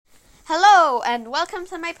Hello, and welcome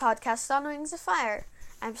to my podcast on Wings of Fire.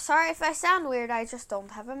 I'm sorry if I sound weird, I just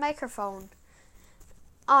don't have a microphone.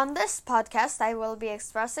 On this podcast, I will be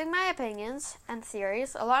expressing my opinions and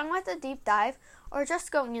theories, along with a deep dive, or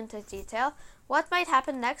just going into detail, what might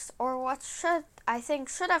happen next, or what should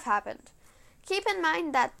have happened. Keep in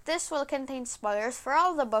mind that this will contain spoilers for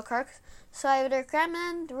all the book arcs, so I would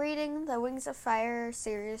recommend reading the Wings of Fire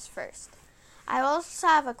series first. I will also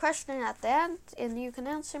have a question at the end, and you can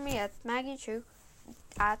answer me at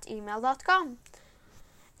maggiechu@email.com.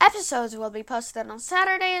 Episodes will be posted on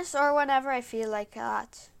Saturdays or whenever I feel like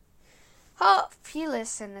that. Hope you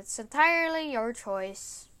listen. It's entirely your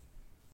choice.